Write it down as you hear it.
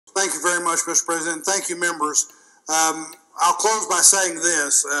Thank you very much, Mr. President. Thank you, members. I'll close by saying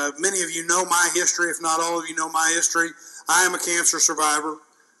this. Many of you know my history, if not all of you know my history. I am a cancer survivor.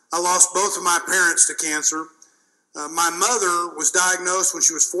 I lost both of my parents to cancer. My mother was diagnosed when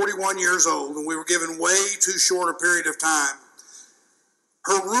she was 41 years old, and we were given way too short a period of time.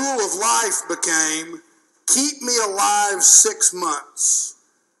 Her rule of life became, keep me alive 6 months,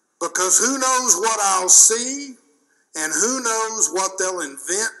 because who knows what I'll see, and who knows what they'll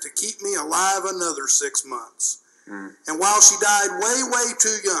invent to keep me alive another 6 months. And while she died way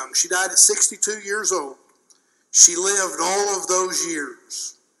too young, she died at 62 years old, she lived all of those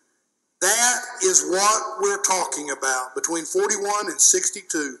years. That is what we're talking about, between 41 and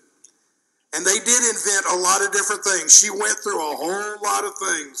 62. And they did invent a lot of different things. She went through a whole lot of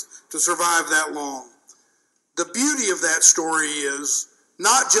things to survive that long. The beauty of that story is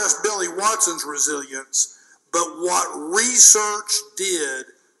not just Billy Watson's resilience, but what research did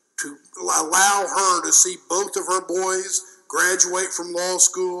to allow her to see both of her boys graduate from law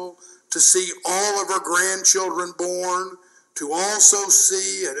school, to see all of her grandchildren born, to also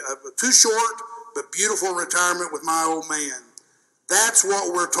see a too short but beautiful retirement with my old man. That's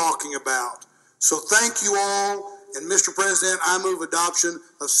what we're talking about. So thank you all, and Mr. President, I move adoption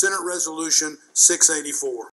of Senate Resolution 684.